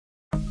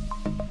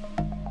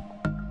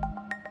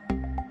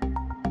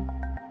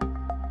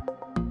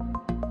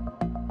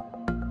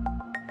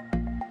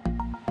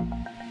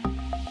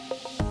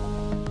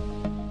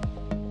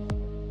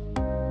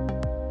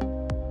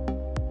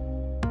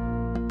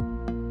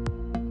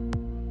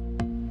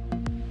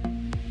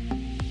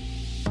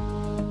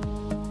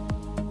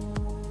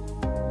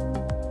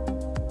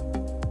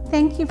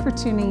Thank you for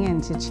tuning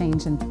in to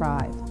Change and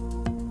Thrive.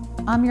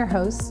 I'm your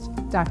host,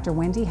 Dr.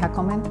 Wendy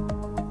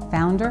Heckelman,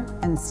 founder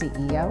and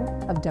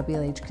CEO of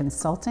WLH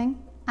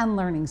Consulting and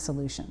Learning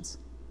Solutions.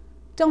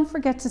 Don't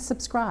forget to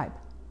subscribe.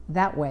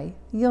 That way,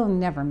 you'll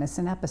never miss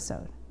an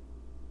episode.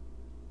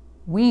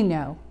 We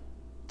know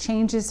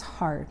change is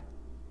hard.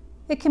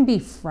 It can be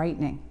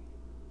frightening.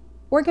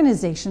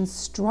 Organizations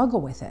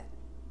struggle with it.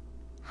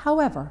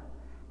 However,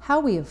 how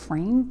we have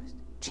framed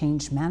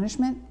change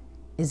management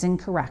is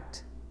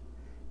incorrect.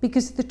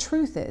 Because the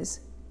truth is,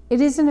 it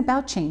isn't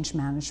about change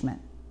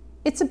management.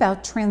 It's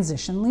about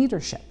transition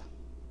leadership.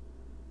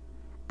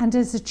 And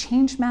as a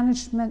change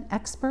management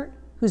expert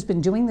who's been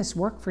doing this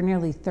work for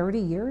nearly 30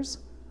 years,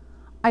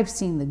 I've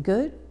seen the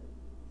good,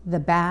 the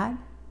bad,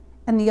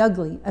 and the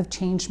ugly of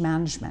change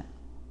management,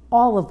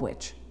 all of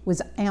which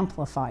was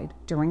amplified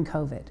during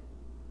COVID.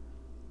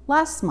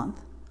 Last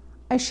month,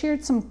 I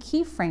shared some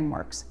key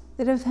frameworks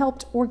that have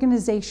helped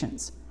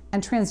organizations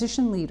and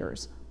transition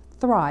leaders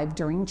thrive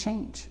during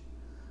change.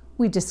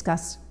 We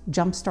discussed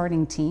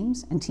jump-starting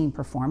teams and team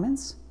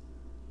performance,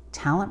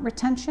 talent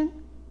retention,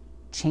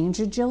 change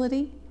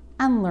agility,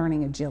 and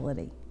learning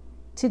agility.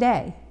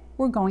 Today,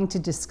 we're going to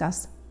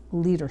discuss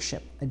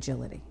leadership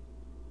agility.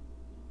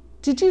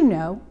 Did you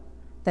know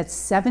that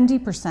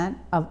 70%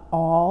 of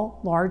all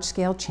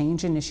large-scale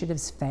change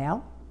initiatives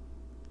fail?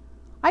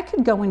 I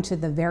could go into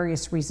the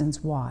various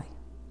reasons why,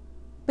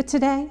 but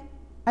today,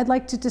 I'd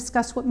like to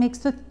discuss what makes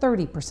the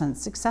 30%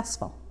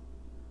 successful.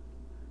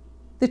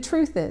 The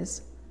truth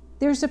is,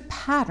 there's a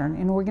pattern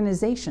in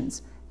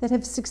organizations that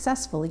have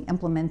successfully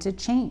implemented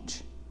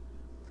change.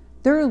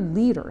 Their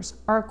leaders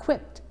are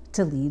equipped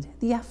to lead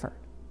the effort.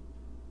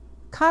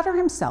 Kotter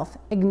himself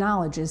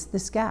acknowledges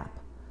this gap,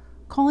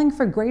 calling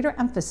for greater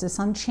emphasis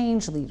on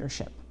change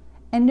leadership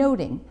and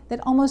noting that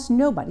almost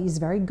nobody is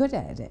very good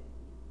at it.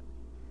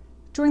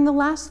 During the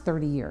last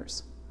 30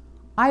 years,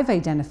 I've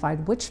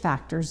identified which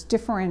factors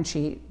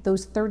differentiate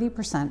those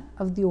 30%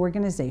 of the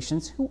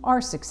organizations who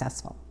are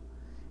successful.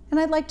 And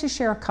I'd like to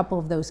share a couple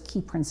of those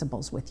key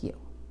principles with you.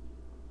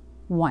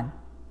 1.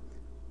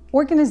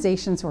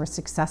 Organizations who are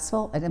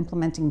successful at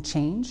implementing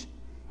change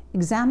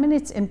examine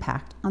its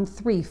impact on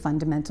 3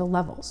 fundamental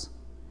levels: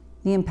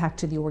 the impact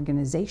to the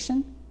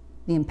organization,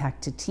 the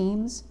impact to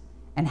teams,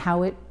 and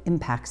how it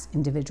impacts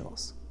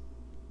individuals.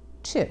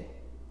 2.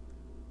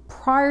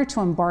 Prior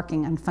to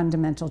embarking on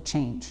fundamental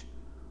change,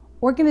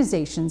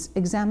 organizations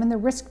examine the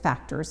risk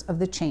factors of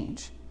the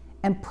change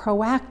and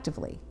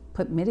proactively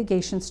put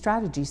mitigation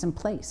strategies in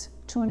place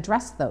to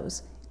address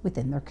those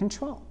within their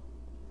control.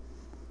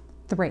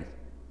 3.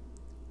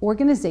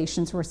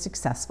 Organizations who are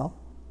successful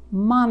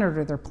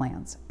monitor their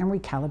plans and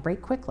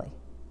recalibrate quickly.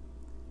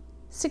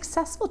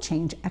 Successful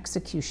change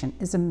execution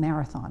is a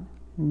marathon,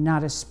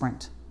 not a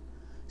sprint.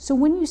 So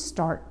when you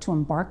start to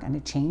embark on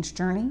a change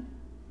journey,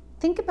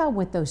 think about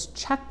what those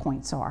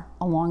checkpoints are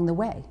along the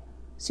way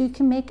so you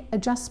can make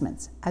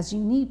adjustments as you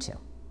need to.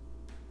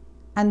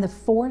 And the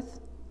 4th,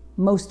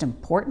 most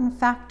important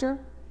factor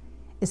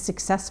is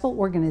successful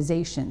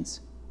organizations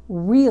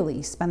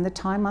really spend the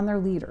time on their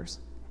leaders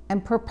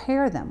and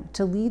prepare them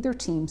to lead their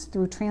teams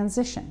through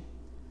transition.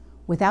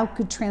 Without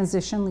good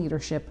transition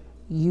leadership,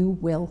 you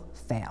will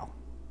fail.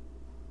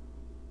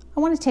 I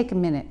want to take a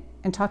minute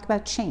and talk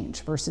about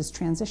change versus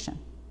transition.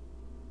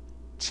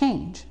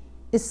 Change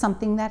is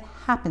something that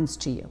happens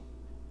to you.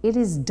 It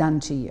is done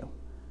to you.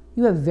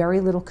 You have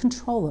very little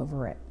control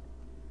over it.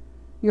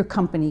 Your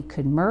company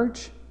could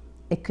merge,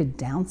 it could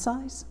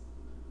downsize.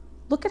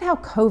 Look at how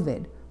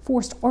COVID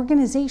forced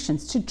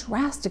organizations to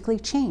drastically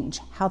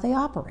change how they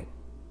operate.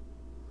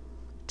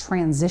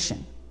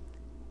 Transition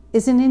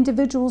is an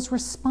individual's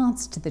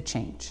response to the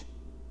change.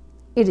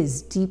 It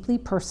is deeply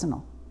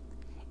personal.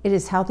 It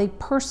is how they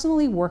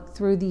personally work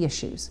through the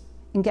issues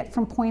and get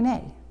from point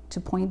A to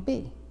point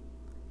B.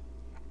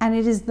 And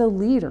it is the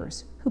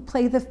leaders who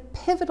play the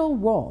pivotal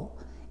role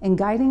in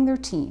guiding their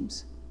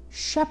teams,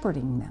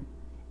 shepherding them,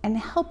 and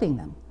helping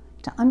them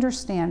to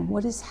understand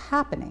what is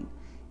happening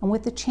and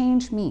what the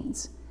change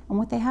means and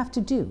what they have to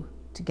do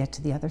to get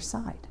to the other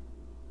side.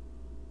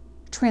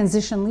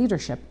 Transition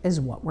leadership is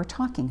what we're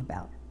talking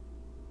about.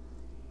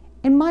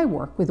 In my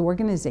work with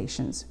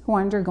organizations who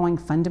are undergoing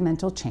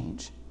fundamental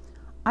change,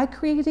 I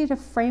created a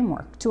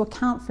framework to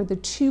account for the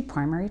 2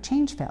 primary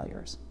change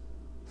failures.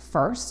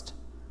 First,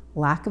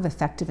 lack of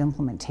effective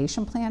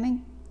implementation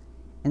planning,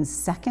 and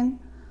second,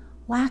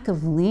 lack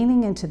of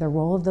leaning into the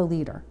role of the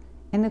leader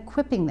and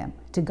equipping them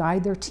to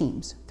guide their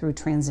teams through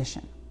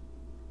transition.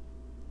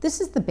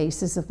 This is the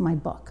basis of my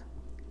book,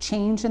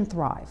 Change and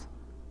Thrive,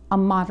 a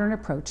modern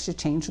approach to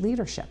change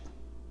leadership.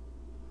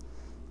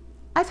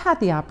 I've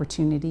had the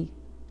opportunity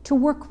to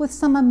work with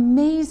some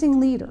amazing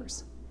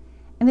leaders,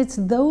 and it's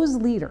those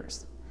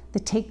leaders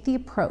that take the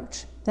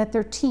approach that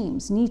their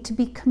teams need to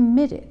be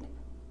committed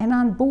and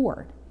on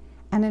board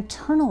and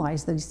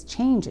internalize these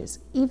changes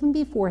even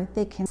before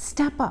they can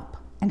step up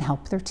and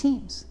help their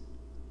teams.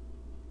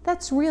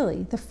 That's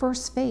really the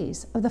first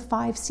phase of the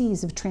 5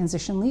 C's of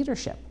transition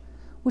leadership,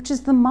 which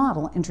is the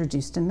model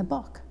introduced in the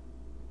book.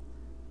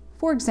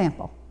 For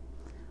example,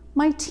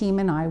 My team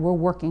and I were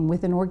working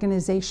with an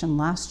organization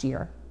last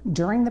year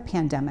during the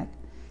pandemic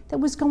that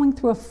was going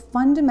through a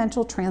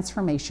fundamental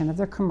transformation of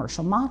their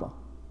commercial model.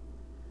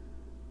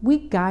 We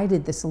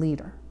guided this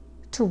leader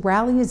to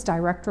rally his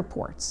direct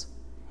reports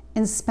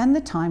and spend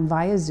the time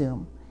via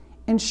Zoom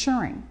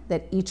ensuring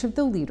that each of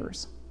the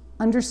leaders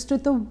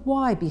understood the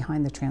why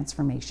behind the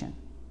transformation,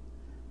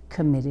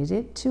 committed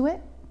it to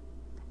it,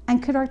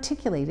 and could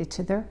articulate it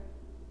to their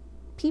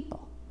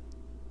people.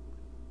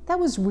 That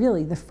was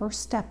really the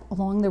first step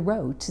along the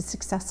road to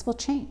successful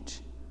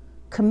change.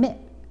 Commit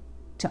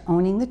to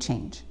owning the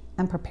change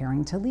and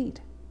preparing to lead.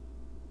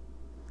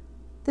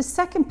 The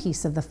second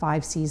piece of the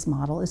 5 C's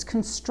model is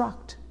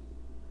construct.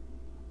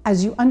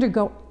 As you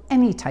undergo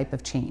any type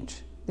of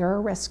change, there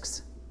are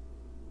risks.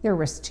 There are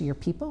risks to your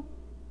people.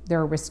 There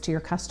are risks to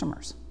your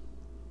customers.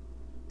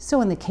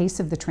 So in the case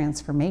of the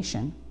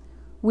transformation,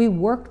 we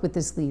worked with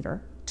this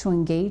leader to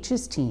engage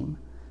his team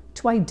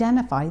to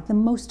identify the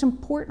most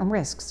important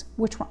risks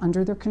which were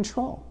under their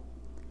control.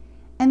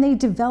 And they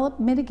developed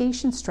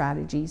mitigation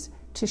strategies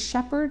to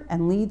shepherd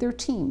and lead their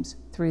teams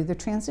through the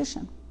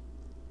transition.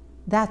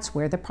 That's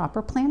where the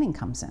proper planning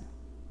comes in.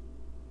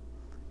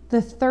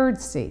 The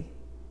third C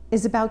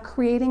is about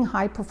creating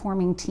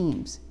high-performing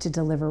teams to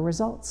deliver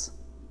results.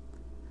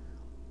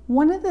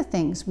 One of the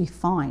things we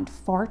find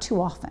far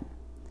too often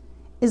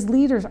is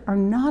leaders are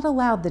not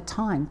allowed the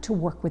time to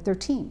work with their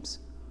teams,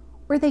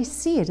 or they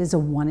see it as a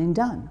one and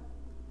done.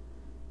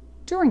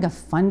 During a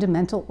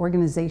fundamental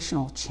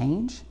organizational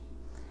change,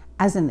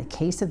 as in the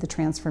case of the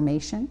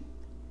transformation,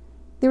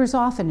 there is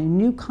often a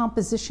new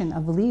composition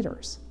of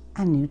leaders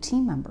and new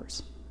team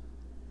members.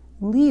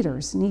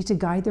 Leaders need to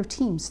guide their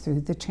teams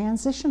through the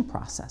transition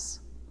process.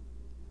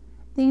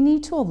 They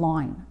need to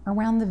align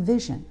around the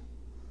vision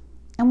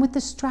and what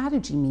the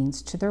strategy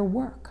means to their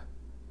work.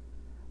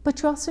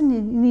 But you also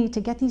need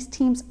to get these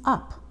teams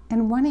up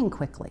and running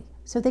quickly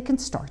so they can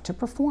start to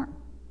perform.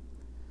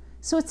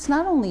 So it's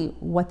not only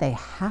what they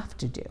have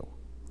to do.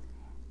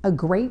 A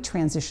great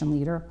transition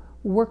leader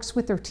works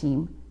with their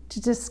team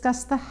to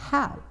discuss the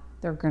how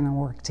they're going to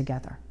work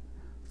together,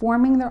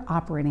 forming their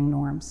operating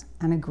norms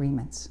and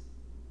agreements.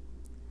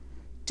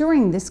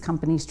 During this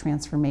company's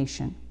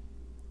transformation,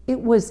 it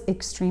was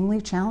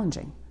extremely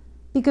challenging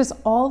because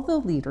all the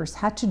leaders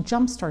had to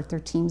jumpstart their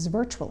teams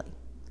virtually.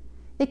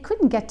 They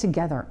couldn't get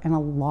together in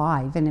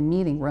a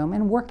meeting room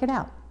and work it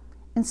out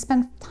and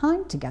spend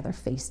time together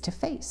face to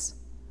face.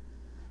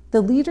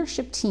 The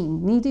leadership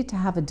team needed to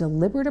have a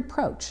deliberate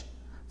approach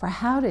for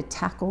how to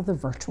tackle the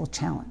virtual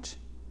challenge.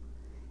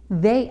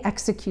 They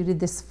executed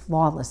this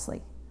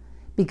flawlessly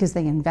because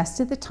they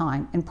invested the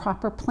time in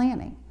proper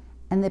planning,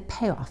 and the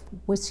payoff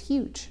was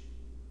huge.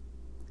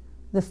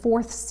 The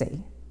fourth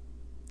C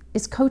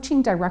is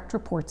coaching direct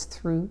reports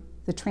through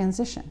the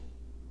transition.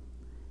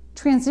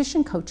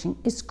 Transition coaching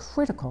is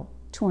critical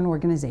to an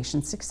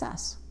organization's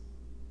success.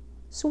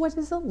 So what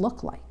does it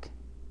look like?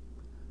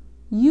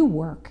 You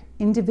work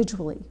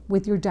individually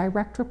with your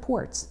direct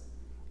reports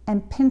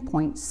and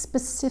pinpoint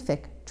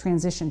specific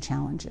transition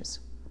challenges.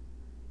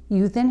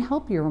 You then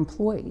help your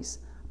employees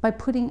by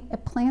putting a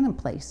plan in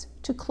place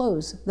to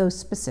close those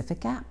specific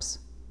gaps.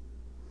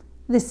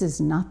 This is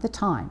not the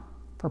time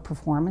for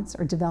performance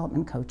or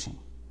development coaching.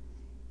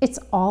 It's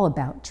all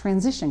about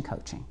transition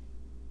coaching.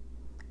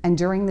 And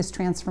during this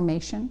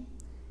transformation,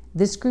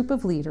 this group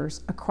of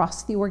leaders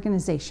across the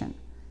organization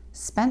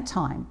spent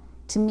time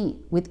to meet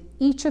with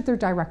each of their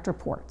direct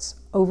reports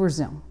over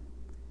Zoom.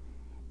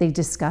 They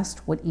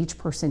discussed what each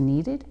person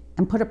needed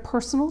and put a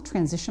personal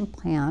transition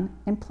plan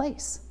in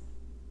place.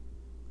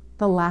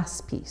 The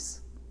last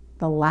piece,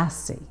 the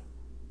last C,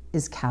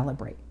 is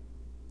calibrate.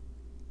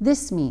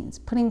 This means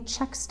putting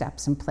check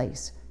steps in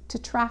place to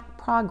track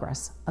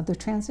progress of the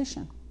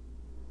transition.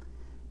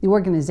 The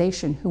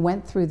organization who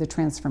went through the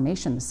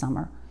transformation this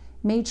summer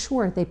made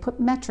sure they put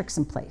metrics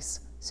in place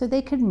so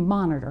they could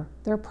monitor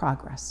their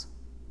progress.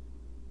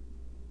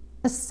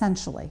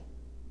 Essentially,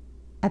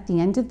 at the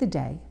end of the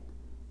day,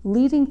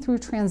 leading through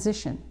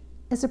transition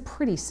is a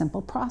pretty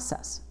simple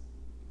process.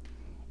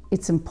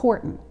 It's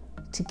important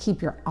to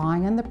keep your eye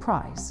on the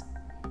prize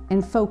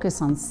and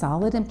focus on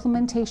solid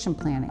implementation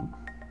planning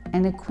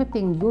and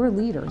equipping your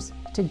leaders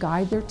to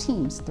guide their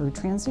teams through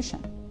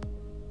transition.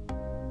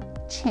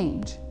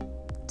 Change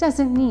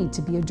doesn't need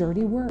to be a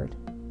dirty word.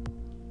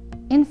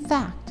 In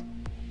fact,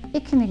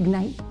 it can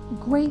ignite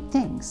great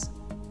things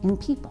in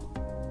people.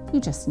 You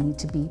just need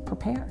to be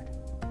prepared.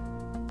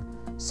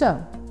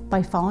 So,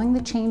 by following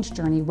the change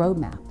journey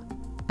roadmap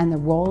and the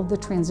role of the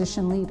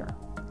transition leader,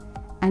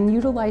 and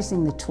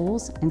utilizing the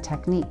tools and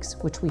techniques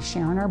which we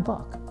share in our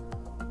book,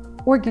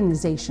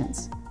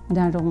 organizations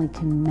not only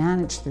can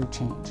manage through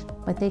change,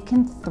 but they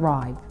can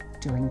thrive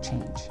during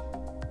change.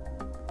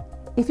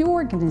 If your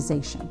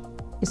organization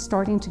is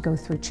starting to go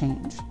through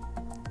change,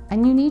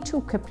 and you need to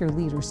equip your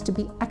leaders to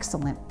be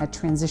excellent at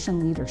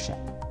transition leadership,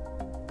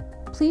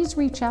 please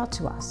reach out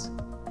to us,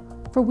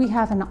 for we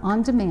have an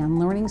on-demand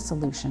learning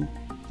solution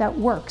that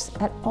works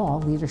at all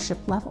leadership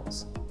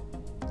levels.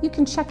 You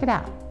can check it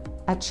out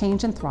at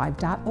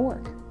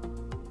changeandthrive.org.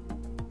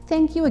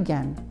 Thank you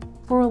again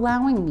for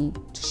allowing me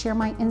to share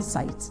my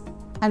insights,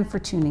 and for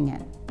tuning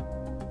in.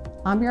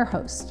 I'm your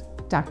host,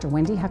 Dr.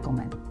 Wendy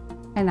Heckelman,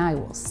 and I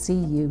will see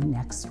you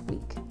next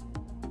week.